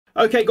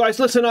Okay, guys,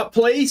 listen up,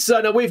 please.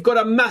 Now, we've got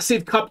a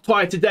massive cup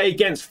tie today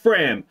against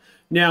Fram.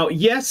 Now,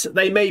 yes,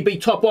 they may be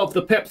top of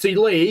the Pepsi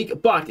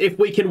League, but if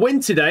we can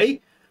win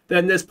today,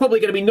 then there's probably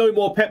going to be no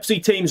more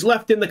Pepsi teams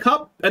left in the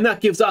cup, and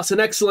that gives us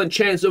an excellent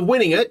chance of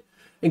winning it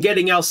and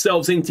getting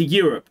ourselves into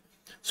Europe.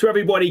 So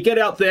everybody, get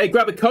out there,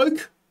 grab a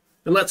Coke,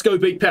 and let's go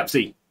beat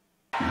Pepsi.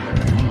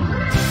 Grindavik.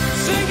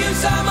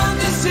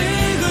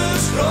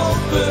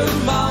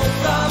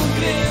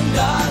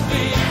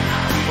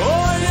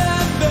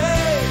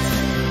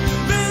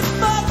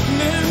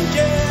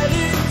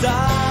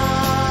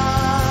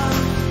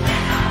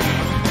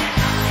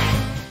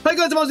 Hey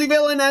guys, I'm Aussie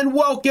Villain and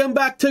welcome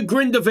back to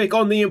Grindavik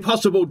on the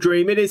Impossible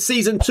Dream. It is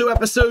Season 2,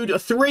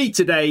 Episode 3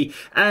 today,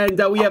 and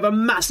we have a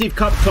massive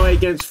cup tie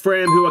against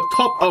Fram, who are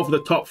top of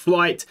the top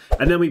flight,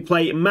 and then we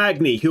play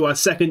Magni, who are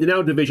second in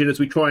our division as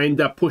we try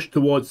and push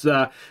towards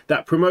that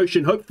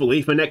promotion,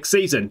 hopefully, for next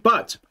season.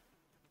 But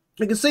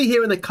you can see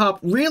here in the cup,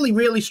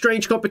 really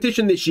strange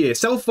competition this year.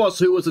 Selfos,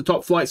 who was the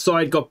top flight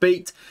side, got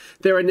beat.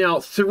 There are now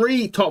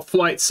 3 top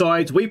flight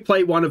sides. We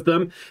play one of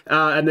them,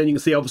 and then you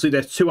can see obviously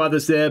there's 2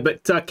 others there.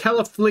 But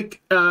Kalaflik,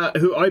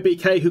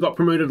 IBK, who got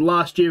promoted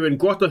last year, and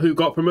Grotta, who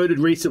got promoted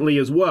recently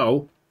as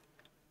well.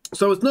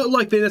 So it's not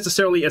like they're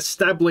necessarily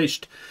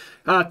established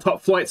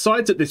top flight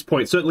sides at this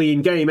point, certainly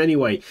in game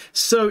anyway.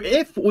 So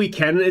if we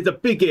can, and it's a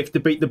big if to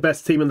beat the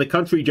best team in the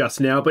country just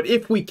now, but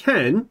if we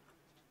can,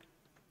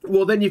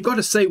 well, then you've got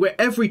to say we're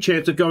every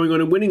chance of going on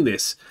and winning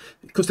this,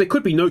 because there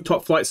could be no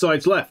top flight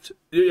sides left.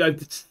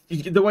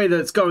 The way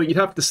that it's going, you'd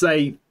have to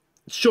say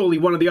surely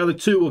one of the other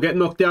 2 will get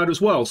knocked out as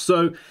well.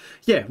 So,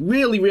 yeah,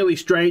 really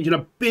strange and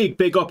a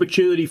big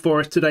opportunity for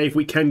us today if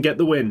we can get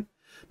the win.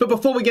 But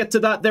before we get to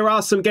that, there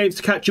are some games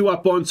to catch you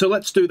up on, so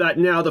let's do that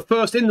now. The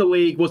first in the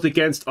league was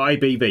against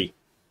IBV.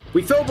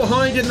 We fell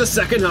behind in the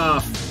second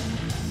half,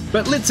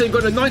 but Lidson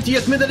got a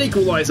 90th minute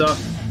equaliser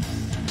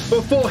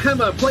before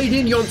Hammer played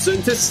in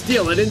Jonsson to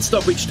steal it in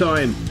stoppage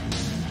time.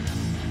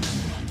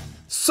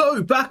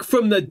 So, back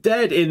from the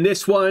dead in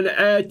this one.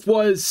 It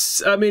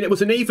was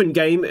an even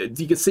game.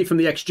 You can see from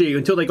the XG,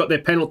 until they got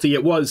their penalty,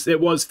 it was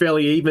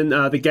fairly even,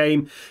 the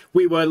game.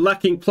 We were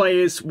lacking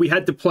players. We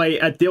had to play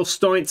Adil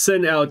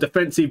Steinson, our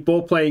defensive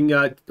ball-playing,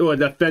 or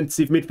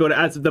defensive midfielder,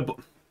 as the...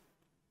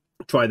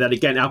 Try that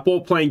again. Our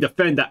ball-playing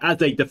defender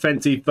as a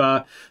defensive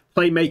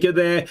playmaker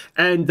there,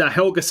 and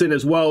Helgeson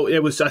as well. It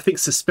was, I think,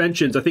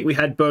 suspensions. I think we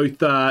had both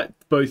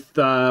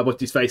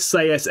what's his face,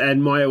 Sayas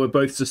and Maya were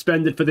both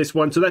suspended for this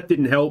one, so that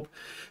didn't help.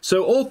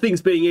 So all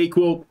things being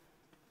equal,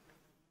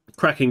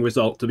 cracking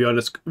result, to be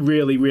honest.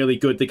 Really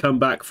good to come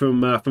back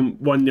from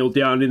 1-0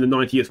 down in the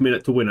 90th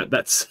minute to win it.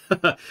 That's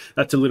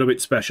that's a little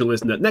bit special,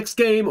 isn't it? Next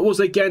game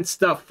was against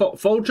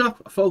Folker.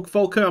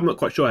 I'm not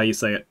quite sure how you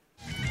say it.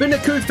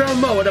 Binnaku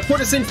found Moa to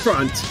put us in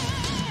front,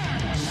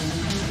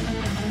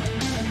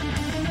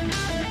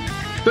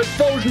 but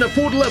Folger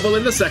pulled level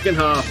in the second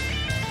half.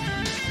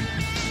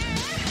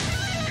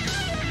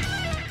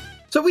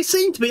 So we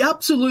seem to be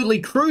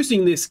absolutely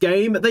cruising this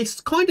game. They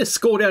kind of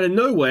scored out of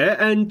nowhere,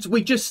 and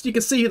you can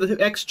see the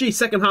XG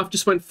second half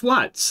just went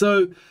flat.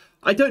 So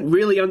I don't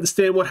really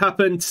understand what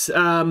happened.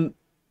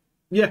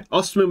 Yeah,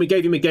 Osterman, we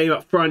gave him a game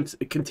up front,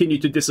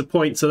 continued to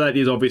disappoint, so that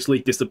is obviously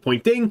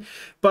disappointing.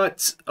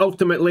 But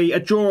ultimately, a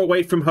draw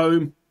away from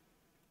home,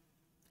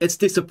 it's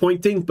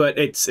disappointing, but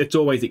it's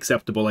always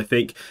acceptable, I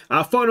think.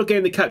 Our final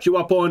game to catch you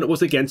up on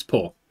was against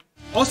Paul.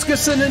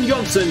 Oskarsson and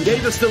Jonsson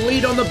gave us the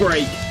lead on the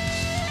break.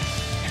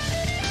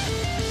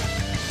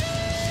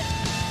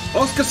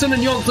 Oskarsson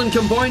and Jonsson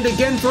combined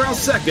again for our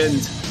second,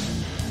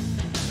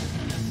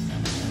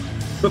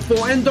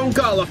 before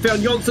Ndongala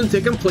found Jonsson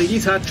to complete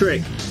his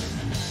hat-trick.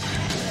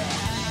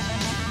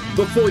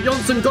 Before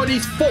Jonsson got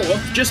his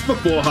 4th just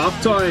before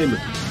half-time.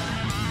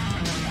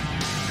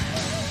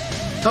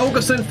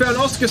 Helgeson found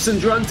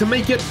Oskarsson's run to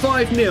make it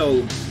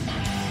 5-0.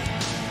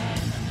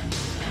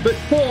 But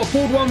Paul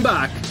pulled one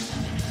back,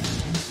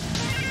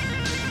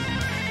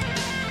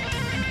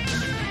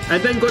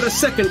 and then got a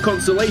second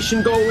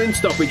consolation goal in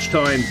stoppage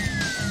time.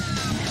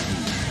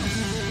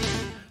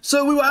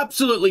 So we were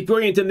absolutely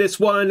brilliant in this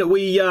one.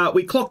 We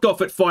clocked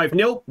off at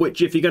 5-0,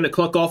 which if you're going to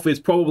clock off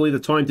is probably the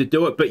time to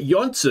do it. But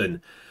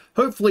Jonsson,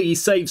 hopefully he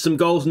saved some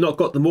goals and not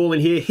got them all in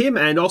here. Him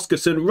and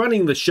Oskarsson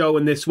running the show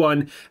in this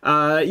one.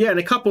 Yeah, and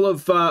a couple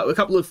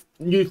of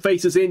new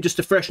faces in just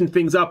to freshen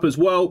things up as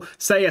well.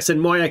 Sayas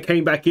and Maya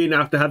came back in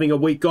after having a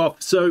week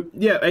off. So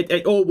yeah,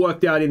 it all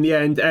worked out in the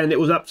end, and it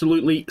was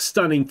absolutely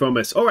stunning from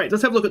us. All right,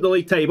 let's have a look at the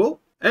league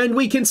table. And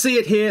we can see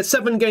it here,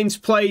 7 games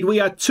played.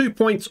 We are 2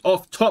 points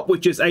off top,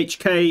 which is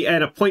HK,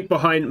 and a point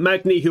behind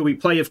Magni, who we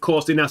play, of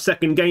course, in our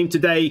second game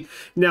today.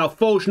 Now,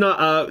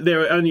 Folger,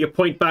 they're only a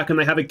point back, and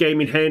they have a game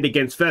in hand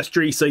against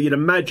Vestry, so you'd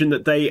imagine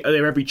that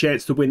they're every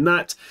chance to win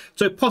that.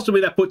 So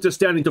possibly that puts us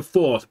down into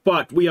 4th,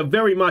 but we are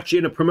very much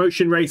in a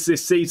promotion race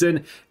this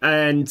season,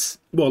 and,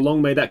 well,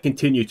 long may that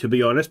continue, to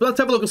be honest. But let's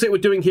have a look and see what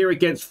we're doing here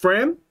against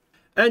Fram.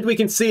 And we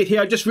can see it here.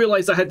 I just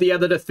realized I had the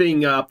editor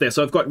thing up there,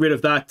 so I've got rid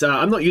of that.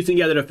 I'm not using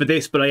the editor for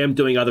this, but I am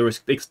doing other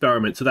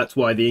experiments, so that's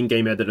why the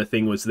in-game editor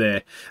thing was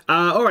there.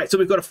 All right, so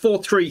we've got a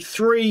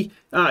 4-3-3.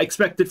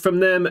 expected from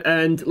them,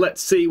 and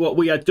let's see what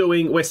we are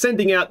doing. We're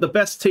sending out the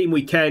best team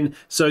we can.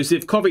 So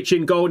Zivkovic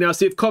in goal. Now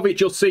Zivkovic,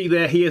 you'll see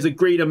there, he has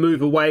agreed to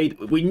move away.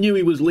 We knew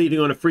he was leaving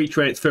on a free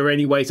transfer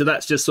anyway, so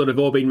that's just sort of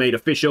all been made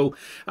official.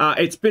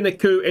 It's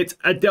Binaku, it's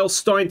Adel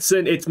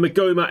Steinson, it's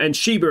Magoma and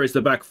Shiba as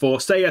the back four,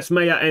 Sayas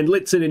Meyer and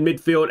Litzen in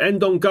midfield, and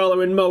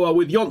Dongala and Moa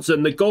with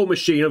Jonsson, the goal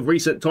machine of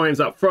recent times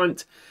up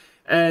front.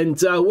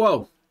 And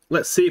well,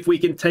 let's see if we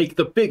can take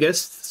the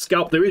biggest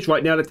scalp there is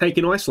right now to take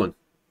in Iceland.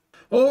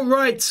 All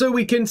right, so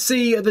we can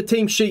see the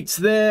team sheets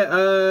there.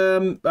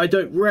 I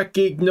don't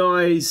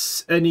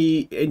recognise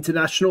any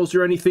internationals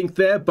or anything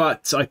there,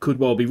 but I could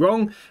well be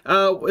wrong.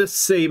 Let's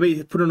see,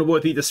 maybe put on a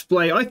worthy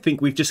display. I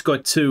think we've just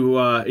got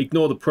to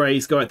ignore the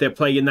praise, go out there,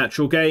 play a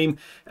natural game,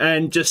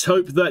 and just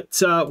hope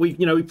that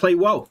we play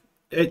well.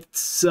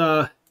 It's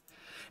one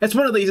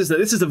of these, isn't it?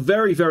 This is a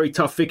very, very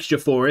tough fixture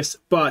for us,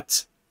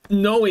 but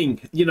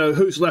knowing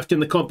who's left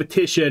in the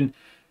competition,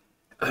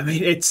 I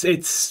mean,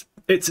 it's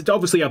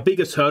obviously our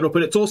biggest hurdle,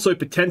 but it's also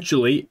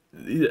potentially,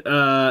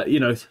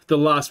 the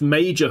last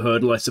major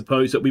hurdle, I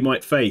suppose, that we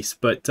might face.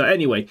 But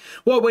anyway,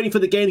 while waiting for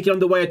the game to get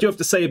underway, I do have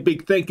to say a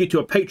big thank you to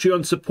a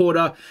Patreon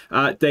supporter,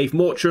 Dave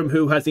Mortram,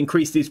 who has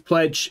increased his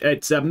pledge.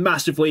 It's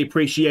massively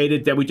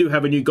appreciated. Then we do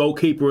have a new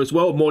goalkeeper as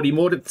well, Morty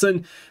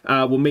Mortensen.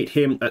 We'll meet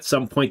him at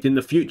some point in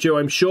the future,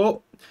 I'm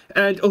sure.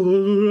 And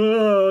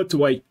to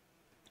wait.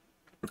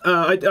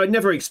 I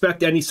never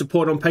expect any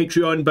support on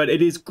Patreon, but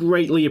it is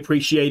greatly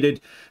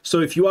appreciated. So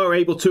if you are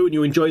able to and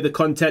you enjoy the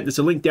content, there's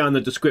a link down in the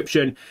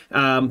description.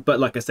 But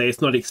like I say, it's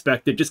not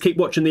expected. Just keep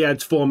watching the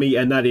ads for me,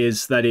 and that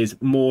is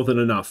more than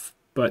enough.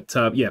 But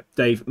yeah,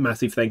 Dave,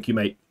 massive thank you,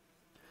 mate.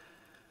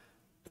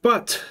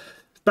 But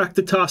back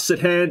to tasks at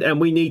hand, and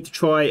we need to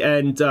try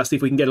and see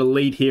if we can get a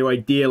lead here,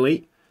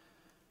 ideally.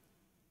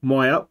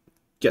 Maya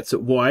gets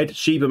it wide.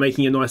 Shiba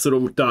making a nice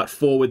little dart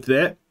forward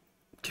there.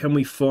 Can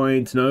we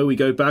find... No, we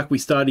go back. We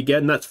start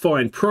again. That's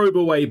fine. Probe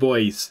away,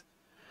 boys.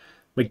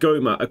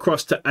 Magoma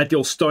across to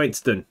Adil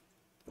Steinston.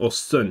 Or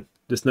Sun.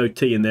 There's no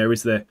T in there,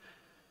 is there?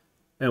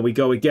 And we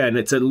go again.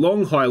 It's a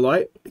long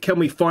highlight. Can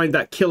we find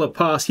that killer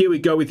pass? Here we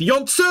go with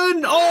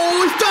Jonsson.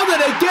 Oh, he's done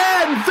it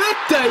again.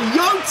 Victor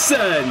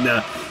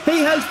Jonsson. He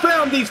has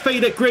found his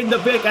feet at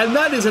Grindavik, and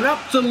that is an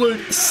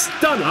absolute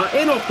stunner.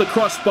 In off the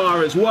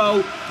crossbar as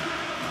well.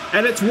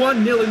 And it's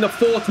 1-0 in the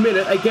 4th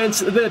minute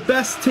against the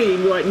best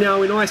team right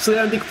now in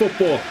Icelandic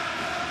football.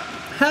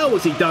 How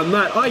has he done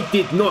that? I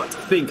did not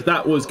think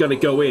that was going to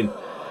go in.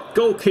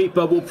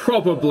 Goalkeeper will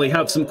probably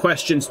have some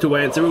questions to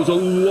answer. It was a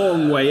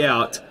long way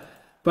out.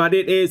 But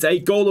it is a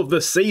goal of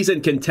the season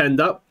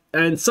contender.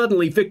 And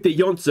suddenly Victor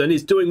Jonsson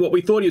is doing what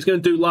we thought he was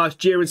going to do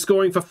last year and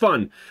scoring for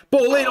fun.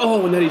 Ball in.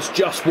 Oh, and that is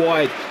just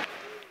wide.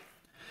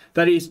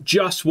 That is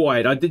just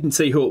wide. I didn't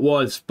see who it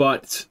was,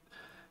 but...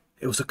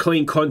 it was a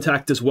clean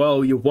contact as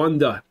well. You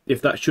wonder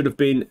if that should have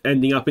been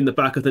ending up in the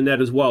back of the net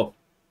as well.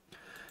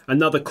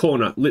 Another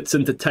corner.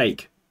 Litzen to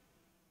take.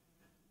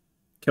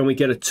 Can we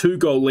get a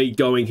 2-goal lead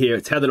going here?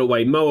 It's headed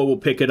away. Moa will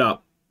pick it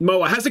up.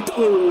 Moa has it.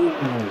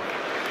 Oh!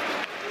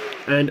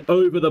 And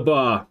over the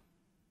bar.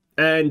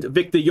 And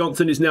Victor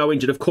Jonsson is now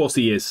injured. Of course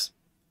he is.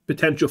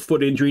 Potential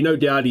foot injury. No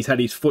doubt he's had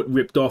his foot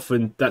ripped off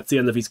and that's the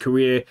end of his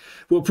career.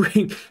 We'll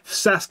bring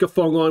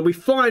Saskafong on. We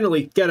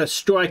finally get a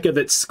striker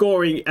that's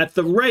scoring at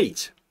the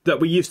rate that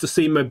we used to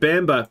see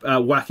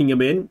Mbamba whacking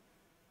him in.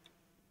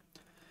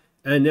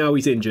 And now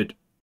he's injured.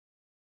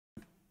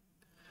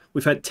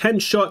 We've had 10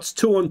 shots,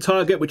 2 on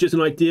target, which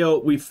isn't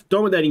ideal. We've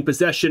dominating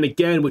possession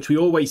again, which we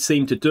always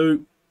seem to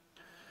do.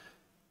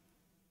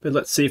 But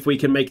let's see if we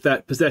can make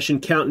that possession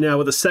count now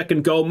with a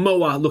second goal.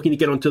 Moa looking to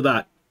get onto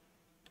that.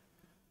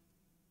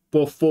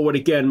 Ball forward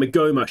again.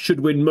 Magoma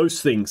should win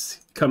most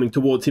things coming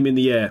towards him in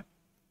the air.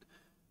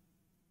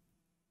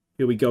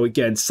 Here we go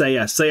again.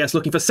 Sayas. Sayas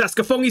looking for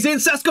Saskafong. He's in.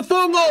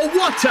 Saskafong. Oh,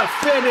 what a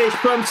finish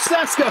from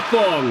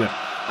Saskafong.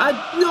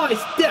 A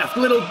nice deft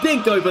little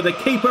dink over the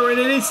keeper, and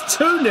it is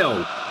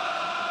 2-0.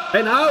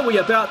 And are we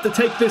about to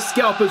take this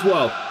scalp as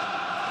well?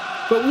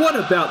 But what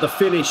about the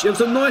finish? It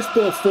was a nice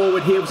ball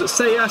forward here. Was it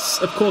Sayas?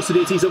 Of course it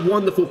is. He's a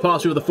wonderful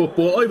passer of the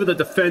football over the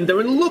defender.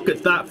 And look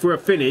at that for a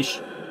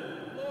finish.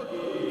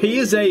 He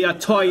is a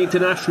Thai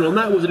international, and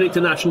that was an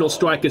international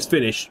striker's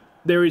finish.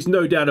 There is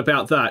no doubt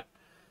about that.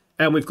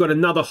 And we've got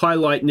another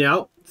highlight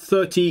now.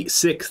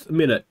 36th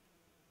minute.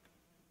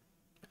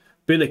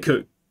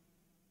 Binaku.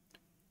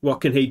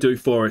 What can he do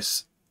for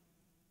us?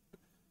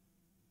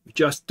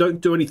 Just don't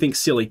do anything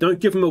silly. Don't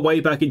give him away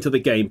back into the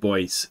game,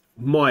 boys.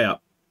 Maya.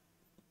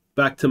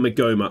 Back to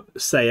Magoma.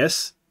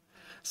 Sayas.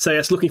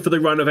 Sayas looking for the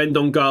run of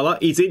Endongala.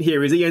 He's in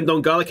here, is he?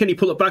 Endongala. Can he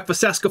pull it back for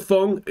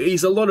Saskafong?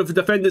 He's a lot of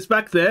defenders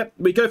back there.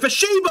 We go for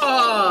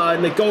Shiba!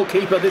 And the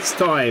goalkeeper this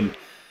time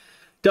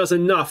does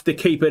enough to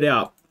keep it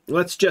out.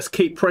 Let's just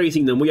keep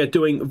praising them. We are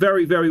doing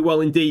very, very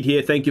well indeed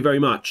here. Thank you very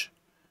much.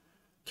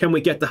 Can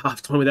we get the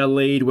half-time with our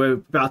lead? We're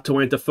about to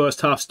enter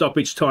first half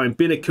stoppage time.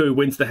 Binaku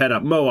wins the header.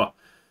 Moa.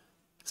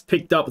 It's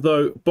picked up,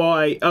 though,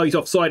 by... Oh, he's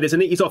offside,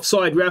 isn't he? He's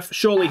offside, ref.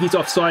 Surely he's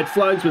offside.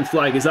 Flagsman's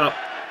flag is up.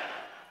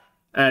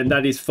 And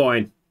that is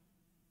fine.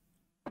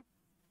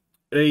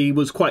 He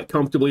was quite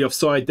comfortably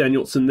offside,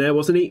 Danielson, there,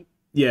 wasn't he?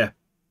 Yeah.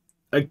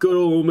 A good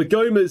old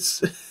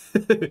Magoma's...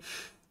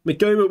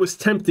 Magoma was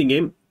tempting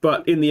him,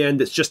 but in the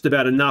end, it's just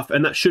about enough.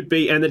 And that should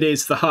be, and it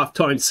is, the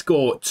halftime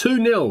score.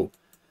 2-0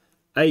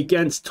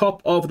 against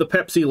top of the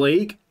Pepsi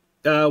League.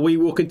 We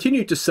will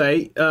continue to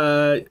say,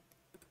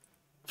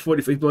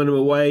 43 blowing them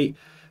away.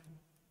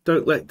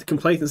 Don't let the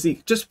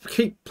complacency, just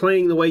keep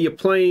playing the way you're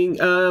playing.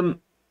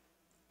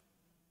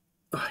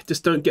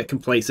 Just don't get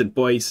complacent,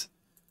 boys.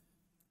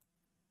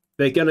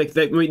 I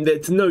mean,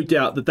 there's no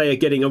doubt that they are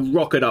getting a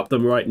rocket up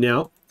them right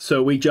now.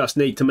 So we just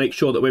need to make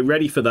sure that we're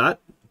ready for that.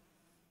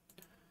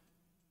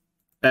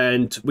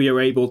 And we are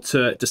able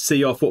to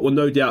see off what will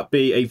no doubt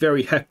be a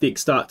very hectic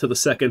start to the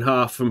second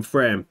half from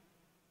Fram.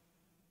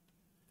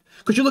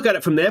 Because you look at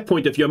it from their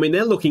point of view, I mean,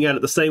 they're looking at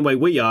it the same way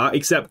we are,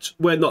 except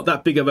we're not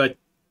that big of a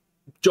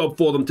job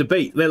for them to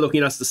beat. They're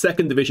looking at us the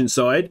second division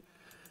side.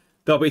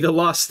 They'll be the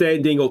last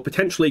standing, or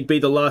potentially be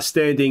the last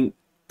standing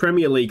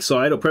Premier League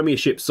side or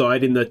Premiership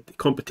side in the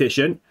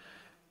competition.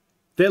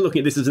 They're looking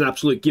at this as an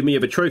absolute give me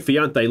of a trophy,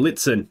 aren't they?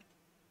 Litson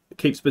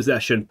keeps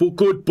possession.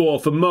 Good ball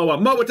for Moa.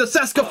 Moa to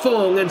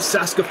Saskafong, and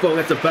Saskafong,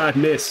 that's a bad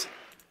miss.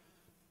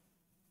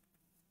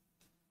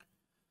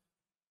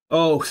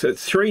 Oh, so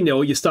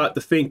 3-0, you start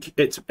to think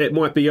it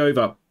might be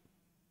over.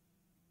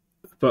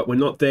 But we're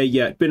not there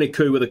yet.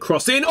 Binaku with a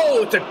cross in.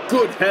 Oh, it's a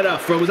good header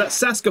from, was that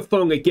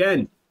Saskafong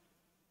again?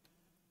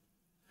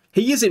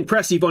 He is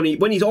impressive when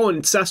he's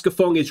on.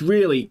 Saskafong is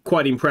really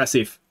quite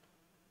impressive.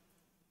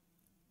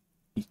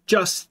 He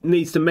just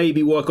needs to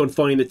maybe work on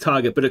finding the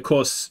target, but of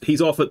course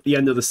he's off at the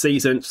end of the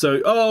season.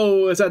 So,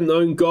 oh, is that an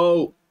own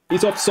goal?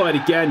 He's offside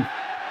again.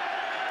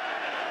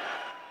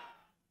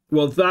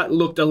 Well, that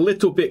looked a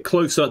little bit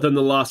closer than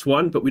the last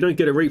one, but we don't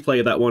get a replay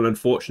of that one,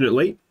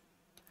 unfortunately.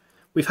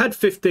 We've had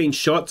 15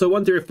 shots. I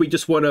wonder if we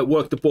just want to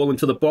work the ball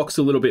into the box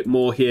a little bit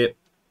more here.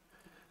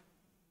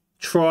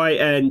 Try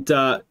and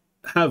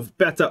have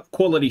better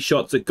quality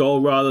shots at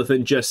goal rather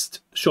than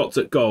just shots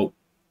at goal.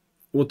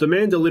 We'll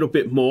demand a little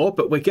bit more,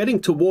 but we're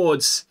getting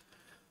towards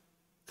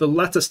the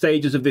latter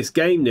stages of this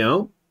game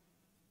now.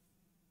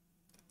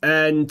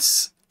 And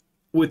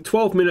with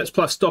 12 minutes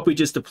plus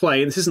stoppages to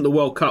play, and this isn't the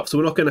World Cup, so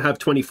we're not going to have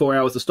 24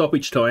 hours of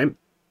stoppage time.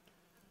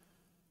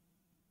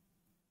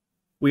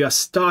 We are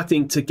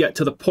starting to get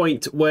to the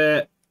point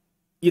where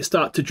you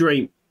start to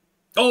dream.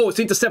 Oh, it's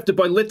intercepted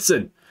by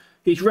Litson.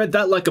 He's read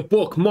that like a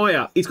book.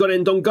 Maya, he's got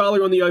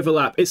Ndongala on the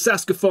overlap. Is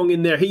Saskafong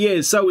in there? He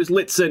is. So is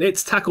Litson.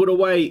 It's tackled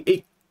away.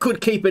 He could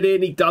keep it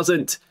in. He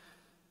doesn't.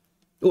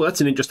 Oh,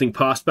 that's an interesting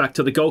pass back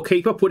to the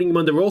goalkeeper, putting him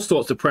under all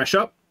sorts of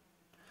pressure.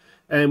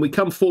 And we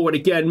come forward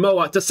again.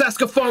 Moa to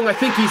Saskafong. I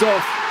think he's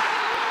off.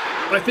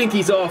 I think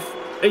he's off.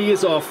 He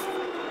is off.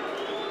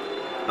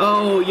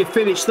 Oh, you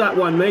finished that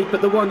one, mate.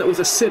 But the one that was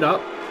a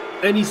sit-up.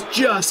 And he's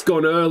just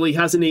gone early,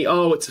 hasn't he?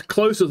 Oh, it's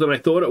closer than I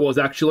thought it was,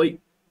 actually.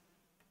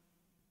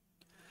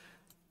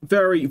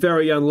 Very,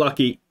 very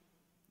unlucky.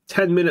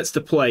 10 minutes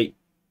to play.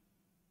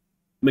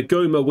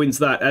 Magoma wins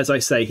that, as I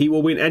say. He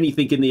will win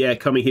anything in the air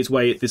coming his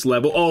way at this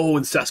level. Oh,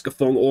 and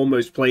Saskafong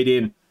almost played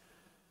in.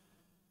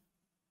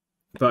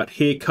 But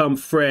here come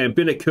Fram.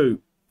 Binaku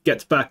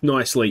gets back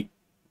nicely.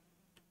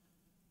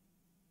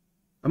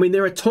 I mean,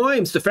 there are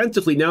times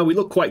defensively now we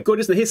look quite good,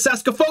 isn't it? Here's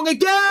Saskafong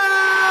again!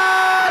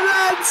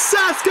 And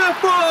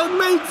Saskafong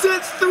makes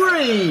it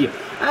 3!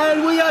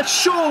 And we are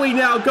surely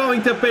now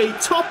going to be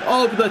top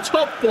of the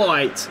top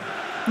flight.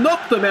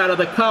 Knock them out of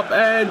the cup,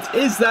 and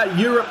is that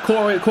Europe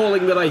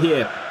calling that I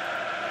hear?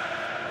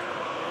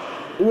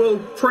 We'll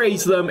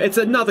praise them. It's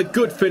another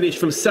good finish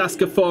from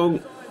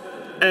Saskafong.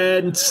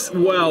 And,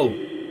 well,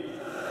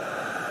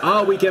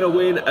 are we going to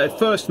win a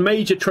first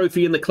major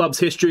trophy in the club's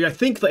history? I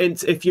think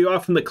that if you are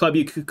from the club,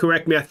 you could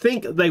correct me. I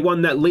think they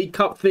won that League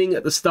Cup thing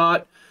at the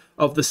start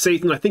of the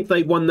season. I think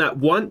they won that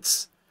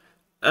once.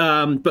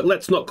 But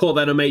let's not call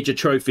that a major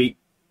trophy.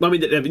 I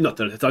mean, not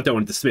that I don't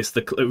want to dismiss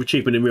the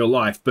achievement in real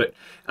life, but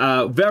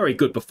very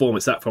good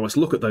performance that from us.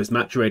 Look at those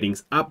match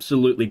ratings.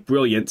 Absolutely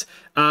brilliant.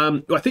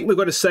 I think we've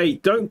got to say,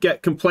 don't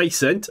get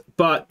complacent,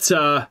 but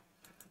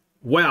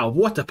wow,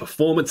 what a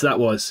performance that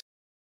was.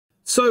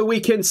 So we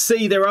can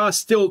see there are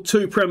still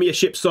 2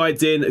 Premiership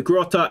sides in.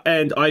 Grotta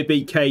and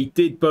IBK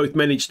did both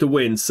manage to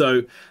win,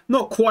 so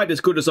not quite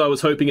as good as I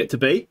was hoping it to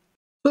be.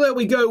 So there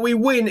we go, we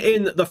win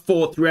in the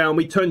 4th round.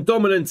 We turn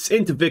dominance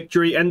into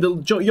victory, and the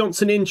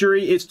Johnson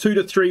injury is 2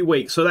 to 3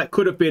 weeks, so that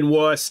could have been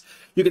worse.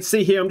 You can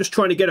see here, I'm just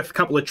trying to get a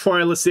couple of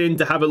trialists in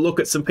to have a look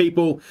at some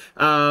people.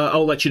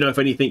 I'll let you know if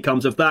anything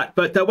comes of that.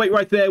 But wait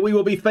right there, we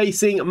will be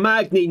facing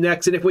Magni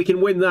next, and if we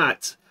can win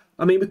that,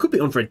 I mean, we could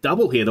be on for a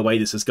double here the way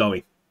this is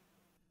going.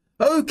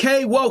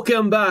 Okay,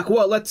 welcome back.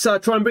 Well, let's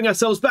try and bring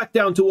ourselves back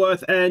down to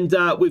earth, and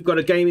we've got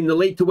a game in the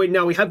league to win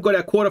now. We have got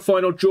our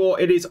quarterfinal draw.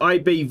 It is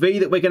IBV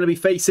that we're going to be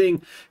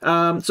facing.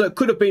 So it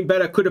could have been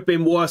better, could have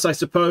been worse, I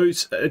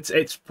suppose. It's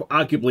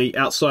arguably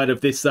outside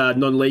of this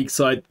non-league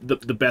side the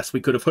best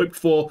we could have hoped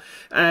for.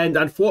 And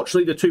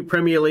unfortunately, the 2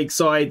 Premier League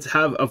sides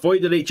have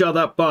avoided each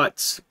other,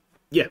 but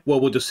yeah, well,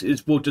 we'll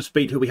just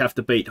beat who we have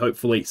to beat,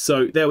 hopefully.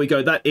 So there we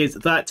go. That is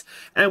that,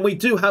 and we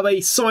do have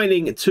a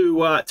signing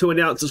to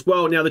announce as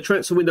well. Now the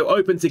transfer window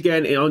opens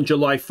again on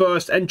July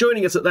 1st, and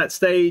joining us at that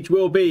stage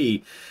will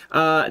be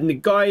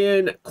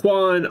Nguyen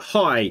Quan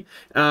Hai.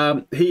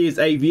 He is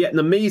a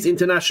Vietnamese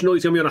international.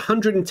 He's going to be on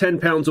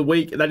 £110 a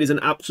week. That is an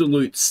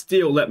absolute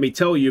steal, let me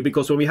tell you,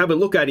 because when we have a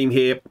look at him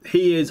here,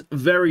 he is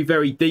very,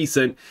 very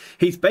decent.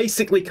 He's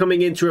basically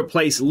coming in to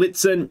replace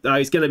Litzen.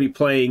 He's going to be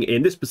playing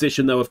in this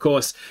position, though, of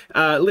course.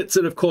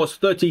 Litzen, of course,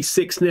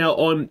 36 now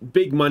on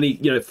big money,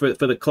 you know, for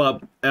the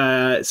club.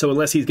 So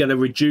unless he's going to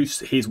reduce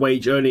his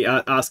wage earning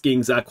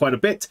askings quite a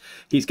bit,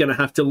 he's going to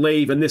have to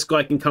leave. And this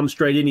guy can come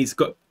straight in. He's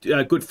got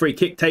good free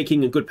kick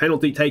taking and good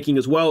penalty taking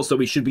as well. So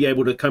we should be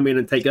able to come in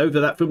and take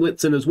over that from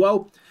Litzen as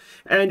well.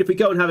 And if we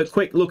go and have a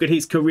quick look at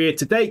his career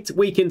to date,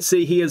 we can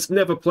see he has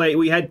never played.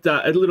 We had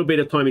a little bit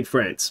of time in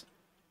France.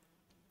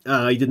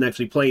 He didn't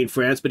actually play in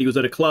France, but he was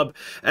at a club,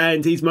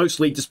 and he's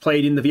mostly just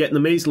played in the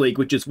Vietnamese league,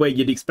 which is where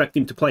you'd expect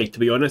him to play, to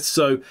be honest.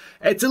 So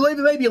it's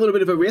maybe a little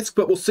bit of a risk,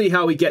 but we'll see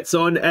how he gets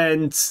on.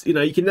 And, you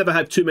know, you can never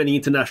have too many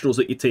internationals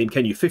at your team,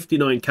 can you?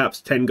 59 caps,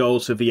 10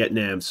 goals for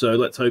Vietnam. So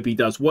let's hope he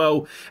does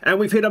well. And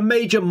we've hit a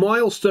major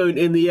milestone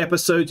in the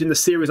episodes, in the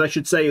series, I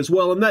should say, as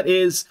well, and that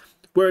is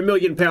we're £1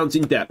 million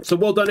in debt. So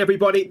well done,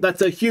 everybody.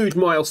 That's a huge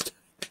milestone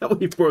that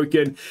we've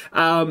broken.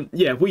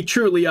 Yeah, we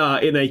truly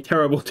are in a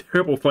terrible,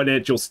 terrible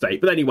financial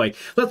state. But anyway,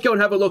 let's go and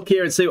have a look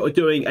here and see what we're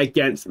doing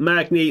against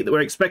Magni.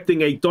 We're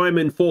expecting a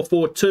diamond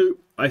 4-4-2.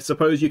 I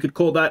suppose you could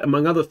call that,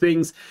 among other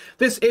things.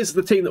 This is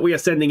the team that we are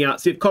sending out.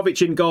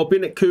 Sivkovic in goal,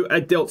 Binetku,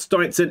 Adelt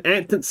Steinsen.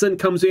 Antonsen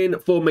comes in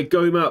for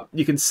Magoma.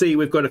 You can see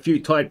we've got a few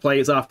tied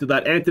players after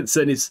that.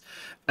 Antonsen is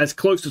as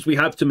close as we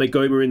have to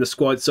Magoma in the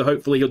squad, so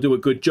hopefully he'll do a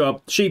good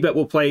job. Shebet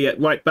will play at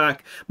right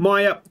back.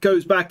 Maya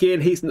goes back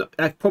in. He's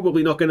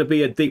probably not going to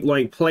be a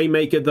deep-lying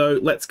playmaker, though.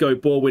 Let's go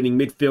ball-winning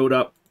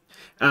midfielder.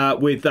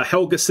 With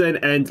Helgeson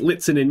and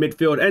Litzen in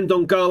midfield, and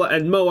Dongala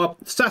and Moa.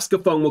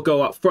 Saskafong will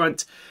go up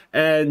front,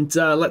 and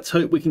let's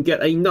hope we can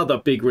get another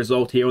big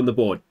result here on the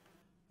board.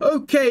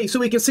 Okay, so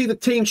we can see the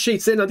team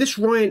sheets there. Now, this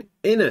Ryan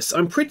Innes,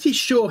 I'm pretty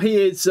sure he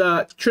is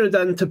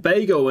Trinidad and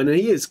Tobago, and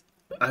he is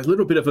a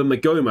little bit of a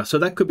Magoma, so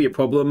that could be a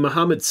problem.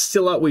 Mohamed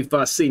Silla, we've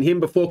seen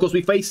him before, because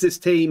we faced this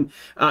team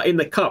in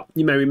the Cup,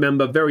 you may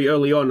remember, very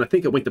early on. I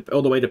think it went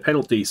all the way to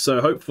penalties, so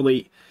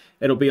hopefully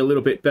it'll be a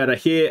little bit better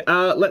here.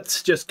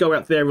 Let's just go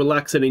out there,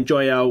 relax, and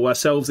enjoy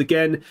ourselves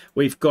again.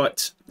 We've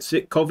got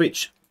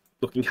Sitkovic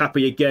looking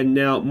happy again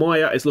now.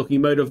 Maya is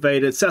looking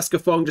motivated.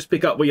 Saskafong, just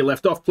pick up where you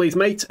left off, please,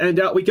 mate. And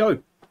out we go.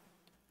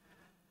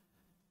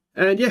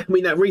 And yeah, I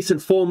mean, that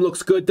recent form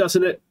looks good,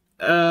 doesn't it?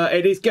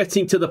 It is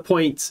getting to the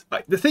point.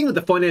 The thing with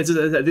the finances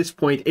at this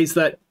point is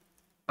that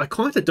I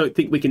kind of don't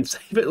think we can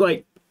save it.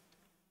 Like,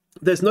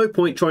 there's no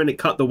point trying to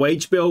cut the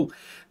wage bill.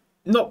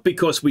 Not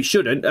because we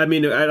shouldn't. I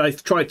mean,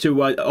 I've tried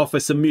to offer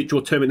some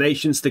mutual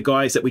terminations to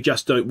guys that we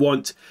just don't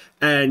want,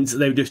 and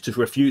they're just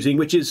refusing,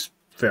 which is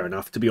fair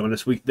enough, to be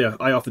honest.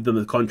 I offered them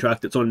the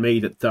contract. It's on me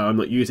that I'm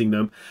not using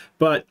them.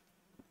 But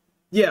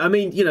yeah, I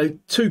mean, you know,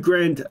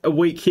 £2,000 a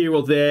week here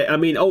or there. I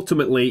mean,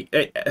 ultimately,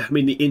 I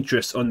mean, the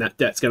interest on that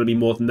debt's going to be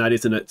more than that,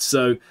 isn't it?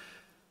 So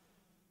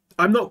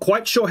I'm not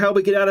quite sure how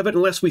we get out of it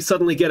unless we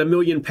suddenly get £1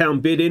 million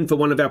bid in for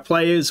one of our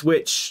players,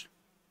 which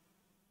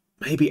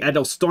maybe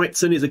Adel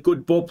Steinsen is a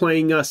good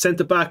ball-playing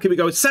centre-back. Here we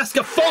go.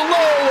 Saskafong!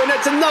 Oh, and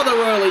it's another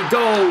early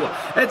goal.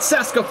 It's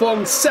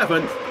Saskafong's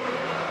 7th.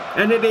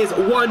 And it is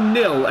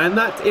 1-0. And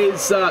that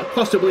is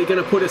possibly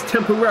going to put us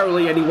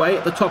temporarily, anyway,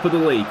 at the top of the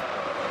league.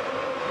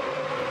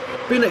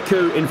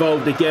 Binetku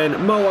involved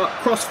again. Moa,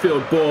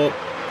 crossfield ball.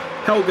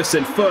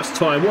 Helgeson, first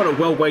time. What a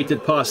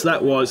well-weighted pass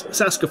that was.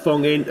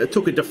 Saskafong in.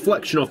 Took a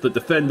deflection off the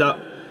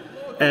defender.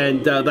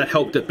 And that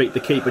helped it beat the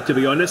keeper, to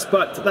be honest.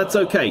 But that's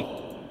okay.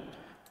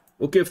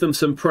 We'll give them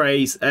some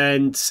praise,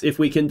 and if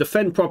we can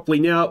defend properly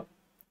now,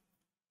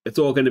 it's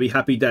all going to be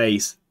happy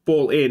days.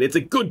 Ball in. It's a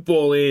good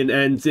ball in,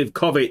 and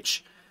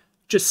Zivkovic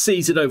just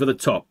sees it over the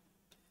top.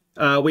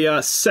 We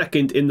are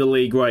second in the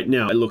league right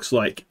now, it looks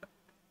like.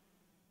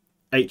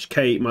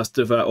 HK must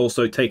have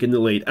also taken the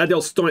lead.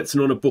 Adel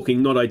Steinsen on a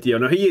booking, not ideal.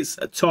 Now, he is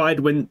tired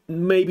when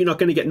maybe not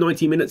going to get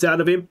 90 minutes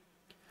out of him.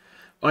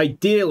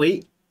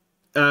 Ideally,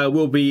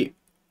 we'll be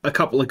a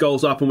couple of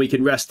goals up and we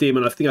can rest him,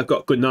 and I think I've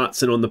got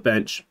Gunnarsson on the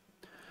bench,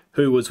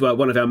 who was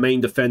one of our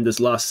main defenders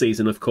last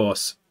season, of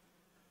course.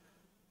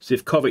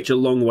 Zivkovic a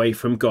long way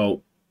from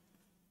goal.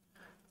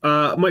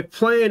 My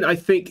plan, I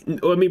think,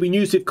 I mean, we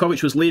knew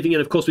Zivkovic was leaving, and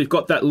of course we've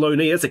got that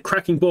loanee. That's a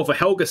cracking ball for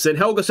Helgeson.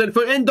 Helgeson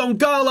for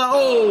Ndongala.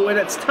 Oh, and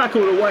it's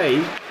tackled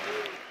away.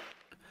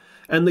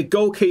 And the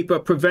goalkeeper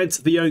prevents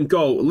the own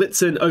goal.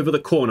 Litzen over the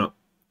corner.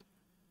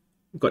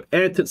 We've got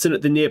Antonsen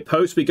at the near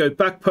post. We go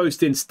back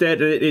post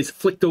instead, and it is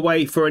flicked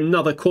away for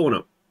another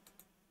corner.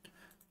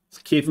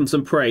 Let's give him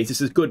some praise.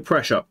 This is good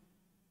pressure.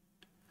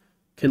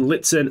 Can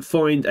Litzen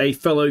find a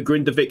fellow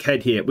Grindavik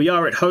head here? We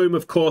are at home,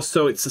 of course,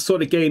 so it's the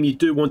sort of game you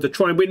do want to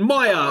try and win.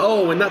 Maya!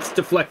 Oh, and that's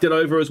deflected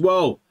over as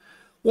well.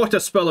 What a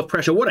spell of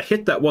pressure. What a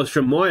hit that was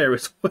from Maya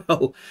as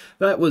well.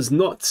 That was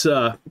not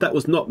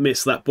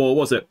missed, that ball,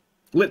 was it?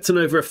 Litzen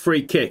over a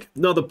free kick.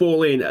 Another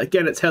ball in.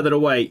 Again, it's headed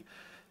away.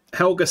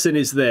 Helgason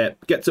is there.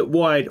 Gets it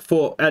wide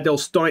for Adel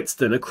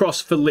Steinston.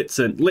 Across for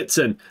Litzen.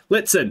 Litzen!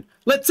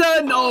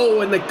 Oh,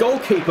 and the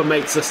goalkeeper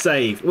makes a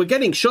save. We're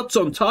getting shots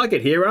on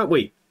target here, aren't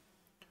we?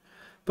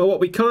 But what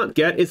we can't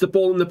get is the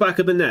ball in the back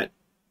of the net.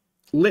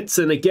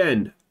 Litzen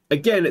again.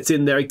 Again, it's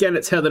in there. Again,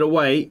 it's headed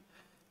away.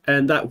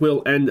 And that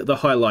will end the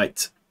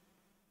highlight.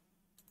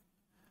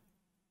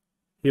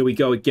 Here we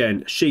go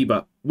again.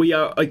 Sheba. We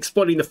are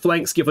exploiting the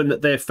flanks given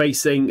that they're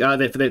facing...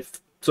 they're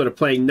sort of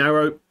playing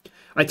narrow.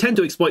 I tend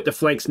to exploit the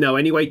flanks now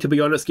anyway, to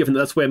be honest, given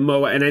that's where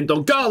Moa and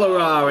Ndongala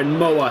are, and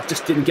Moa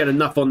just didn't get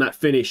enough on that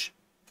finish.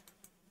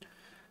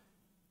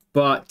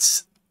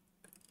 But,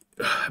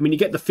 I mean, you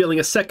get the feeling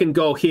a second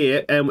goal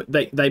here, and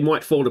they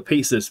might fall to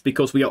pieces,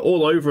 because we are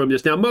all over him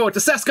just now. Moa to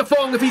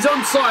Saskafong, if he's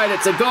onside,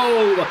 it's a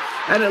goal!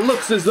 And it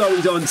looks as though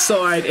he's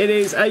onside. It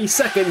is a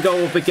second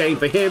goal of the game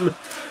for him.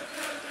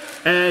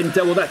 And,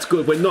 well, that's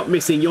good. We're not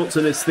missing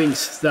Johnson as things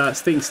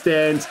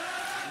stand.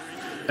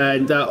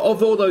 And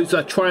of all those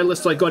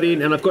trialists I got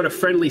in, and I've got a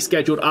friendly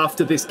scheduled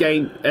after this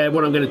game,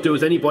 what I'm going to do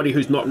is anybody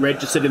who's not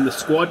registered in the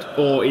squad,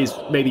 or is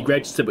maybe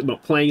registered but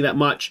not playing that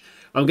much,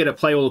 I'm going to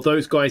play all of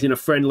those guys in a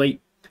friendly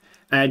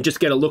and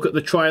just get a look at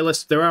the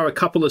trialists. There are a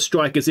couple of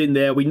strikers in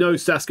there. We know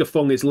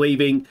Saskafong is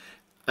leaving.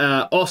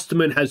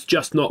 Osterman has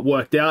just not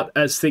worked out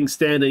as things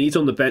stand, and he's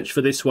on the bench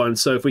for this one.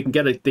 So if we can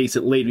get a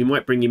decent lead, we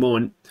might bring him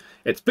on.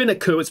 It's been a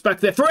coup. It's back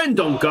there for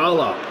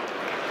Ndongala.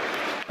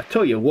 I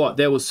tell you what,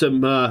 there was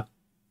some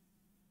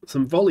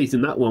volleys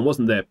in that one,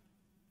 wasn't there?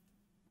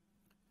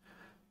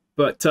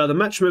 But the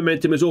match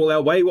momentum is all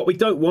our way. What we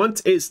don't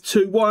want is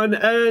 2-1,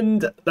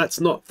 and that's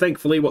not,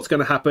 thankfully, what's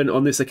going to happen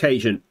on this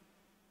occasion.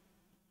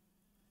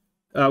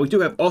 We do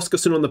have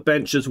Oskarsson on the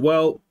bench as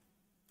well.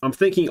 I'm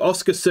thinking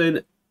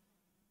Oskarsson,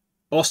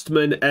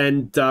 Ostman,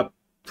 and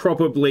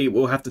probably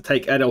we'll have to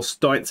take Adel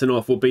Steinsson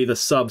off will be the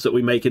subs that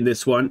we make in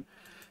this one.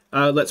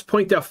 Let's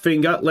point our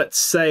finger. Let's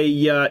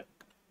say,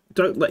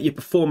 don't let your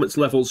performance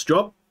levels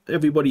drop.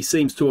 Everybody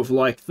seems to have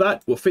liked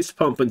that. We'll fist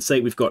pump and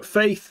say we've got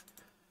faith.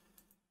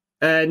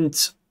 And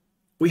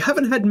we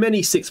haven't had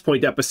many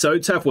 6-point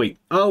episodes, have we?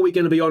 Are we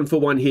going to be on for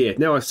one here?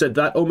 Now I've said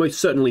that, almost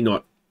certainly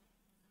not.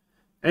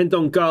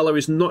 Ndongala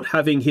is not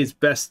having his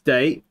best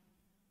day.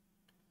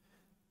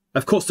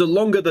 Of course, the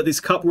longer that this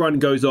cup run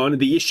goes on,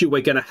 the issue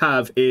we're going to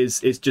have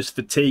is just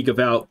fatigue of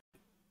our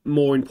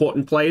more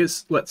important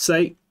players, let's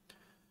say.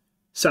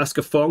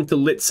 Saskafong to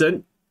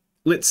Litzen.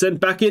 Litzen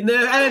back in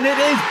there, and it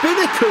is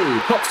Binaku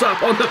pops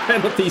up on the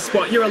penalty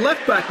spot. You're a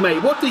left back,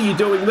 mate. What are you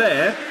doing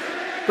there?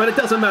 But it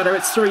doesn't matter.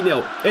 It's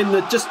 3-0 in the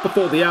just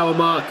before the hour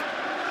mark.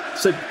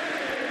 So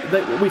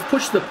we've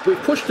pushed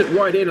it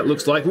right in. It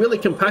looks like really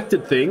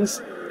compacted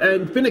things,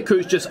 and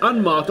Binaku's just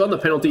unmarked on the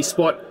penalty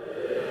spot,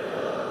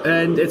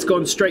 and it's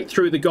gone straight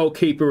through the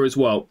goalkeeper as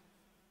well.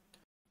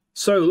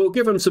 So we'll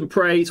give him some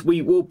praise.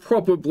 We will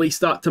probably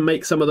start to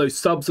make some of those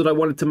subs that I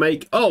wanted to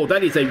make. Oh,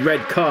 that is a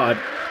red card.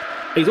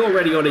 He's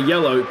already on a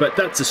yellow, but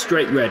that's a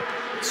straight red.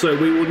 So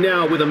we will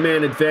now, with a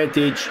man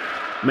advantage,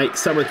 make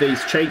some of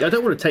these changes. I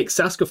don't want to take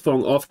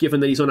Saskafong off,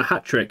 given that he's on a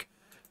hat-trick.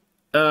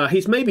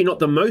 He's maybe not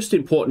the most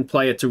important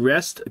player to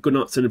rest.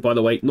 Gunnarsson, by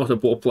the way, not a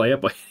ball player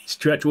by any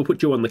stretch. We'll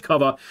put you on the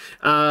cover.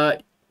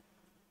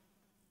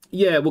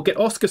 Yeah, we'll get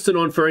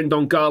Oskarsson on for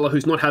Ndongala,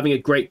 who's not having a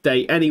great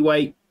day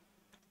anyway.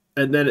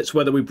 And then it's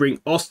whether we bring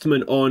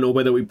Ostman on or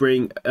whether we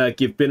bring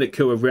give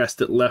Binaku a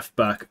rest at left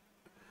back.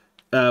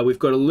 We've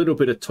got a little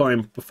bit of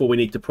time before we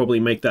need to probably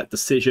make that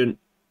decision.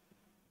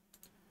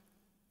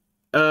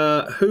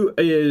 Who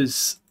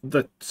is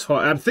the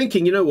top? I'm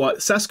thinking, you know what?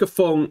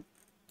 Saskafong,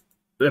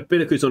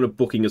 Binaku's on a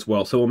booking as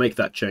well, so we'll make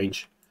that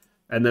change.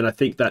 And then I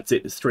think that's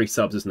it. It's 3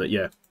 subs, isn't it?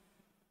 Yeah.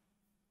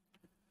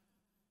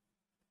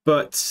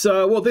 But,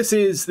 well, this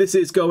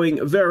is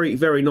going very,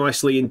 very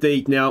nicely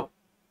indeed. Now,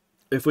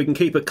 if we can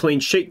keep a clean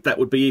sheet, that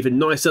would be even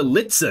nicer.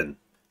 Litzen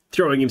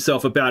throwing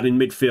himself about in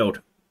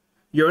midfield.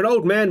 You're an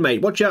old man,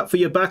 mate. Watch out for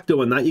your back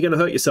doing that. You're going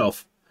to hurt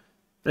yourself.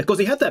 Of course,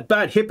 he had that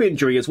bad hip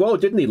injury as well,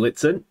 didn't he,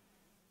 Litzen?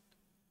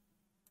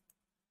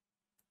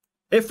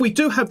 If we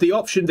do have the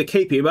option to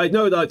keep him, I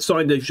know that I'd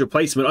signed his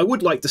replacement. I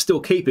would like to still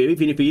keep him,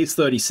 even if he is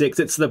 36.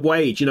 It's the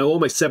wage, you know,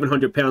 almost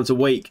 £700 a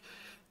week.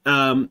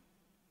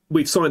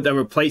 We've signed a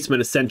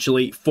replacement,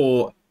 essentially,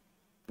 for,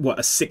 what,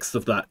 a sixth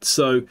of that.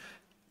 So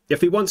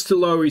if he wants to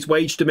lower his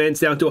wage demands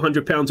down to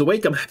 £100 a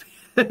week, I'm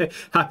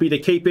happy to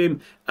keep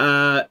him.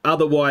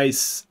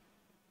 Otherwise,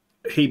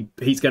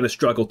 he's going to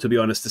struggle, to be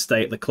honest, to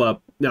stay at the club.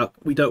 Now,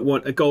 we don't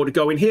want a goal to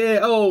go in here.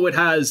 Oh, it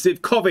has.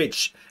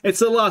 Zivkovic. It's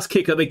the last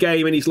kick of the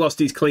game, and he's lost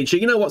his clean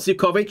sheet. You know what,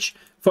 Zivkovic?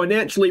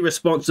 Financially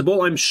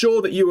responsible. I'm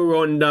sure that you were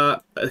on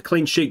a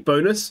clean sheet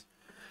bonus.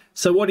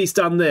 So what he's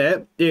done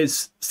there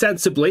is,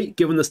 sensibly,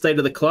 given the state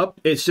of the club,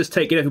 it's just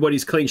taken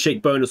everybody's clean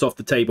sheet bonus off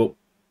the table.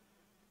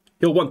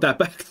 He'll want that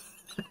back.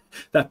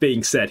 That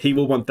being said, he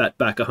will want that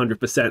back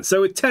 100%.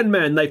 So with 10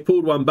 men, they've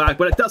pulled one back,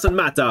 but it doesn't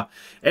matter.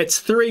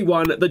 It's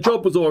 3-1. The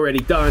job was already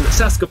done.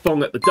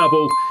 Saskafong at the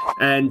double.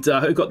 And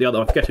who got the other?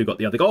 I forget who got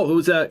the other goal.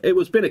 It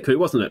was Binaku,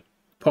 wasn't it?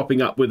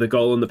 popping up with a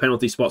goal on the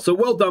penalty spot. So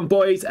well done,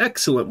 boys.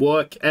 Excellent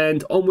work.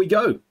 And on we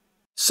go.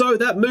 So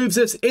that moves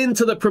us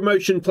into the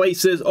promotion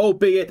places,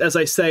 albeit, as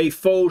I say,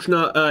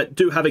 Folgner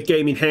do have a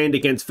game in hand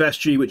against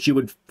Vestry, which you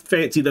would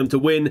fancy them to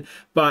win,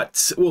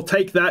 but we'll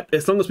take that.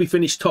 As long as we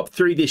finish top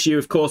 3 this year,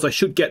 of course, I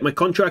should get my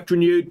contract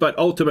renewed, but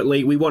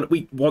ultimately we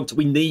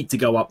need to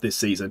go up this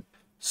season.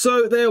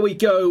 So there we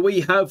go.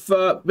 We have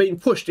been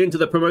pushed into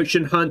the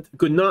promotion hunt.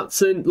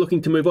 Gunnarsson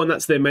looking to move on.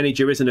 That's their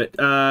manager, isn't it?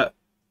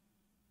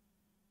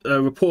 A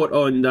report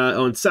on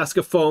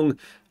Saskafong,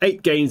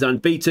 8 games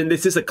unbeaten.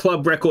 This is a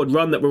club record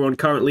run that we're on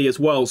currently as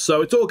well.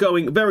 So it's all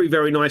going very,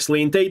 very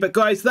nicely indeed. But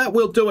guys, that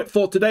will do it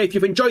for today. If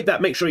you've enjoyed that,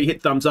 make sure you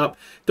hit thumbs up.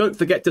 Don't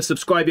forget to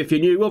subscribe if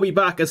you're new. We'll be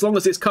back. As long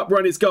as this cup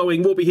run is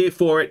going, we'll be here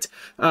for it.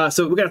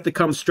 So we're going to have to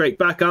come straight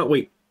back, aren't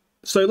we?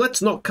 So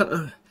let's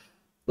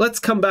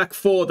come back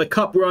for the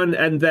cup run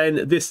and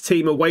then this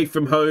team away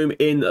from home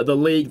in the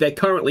league. They're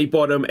currently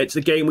bottom. It's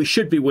a game we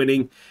should be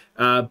winning,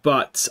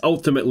 but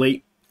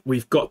ultimately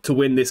we've got to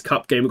win this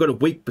cup game. We've got a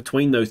week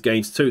between those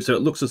games too, so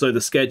it looks as though the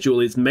schedule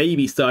is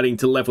maybe starting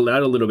to level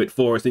out a little bit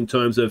for us in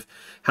terms of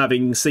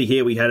having, see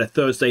here, we had a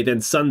Thursday,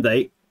 then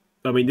Sunday.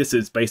 I mean, this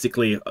is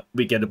basically,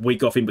 we get a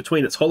week off in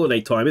between. It's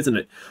holiday time, isn't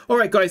it? All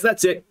right, guys,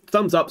 that's it.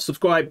 Thumbs up,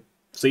 subscribe.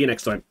 See you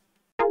next time.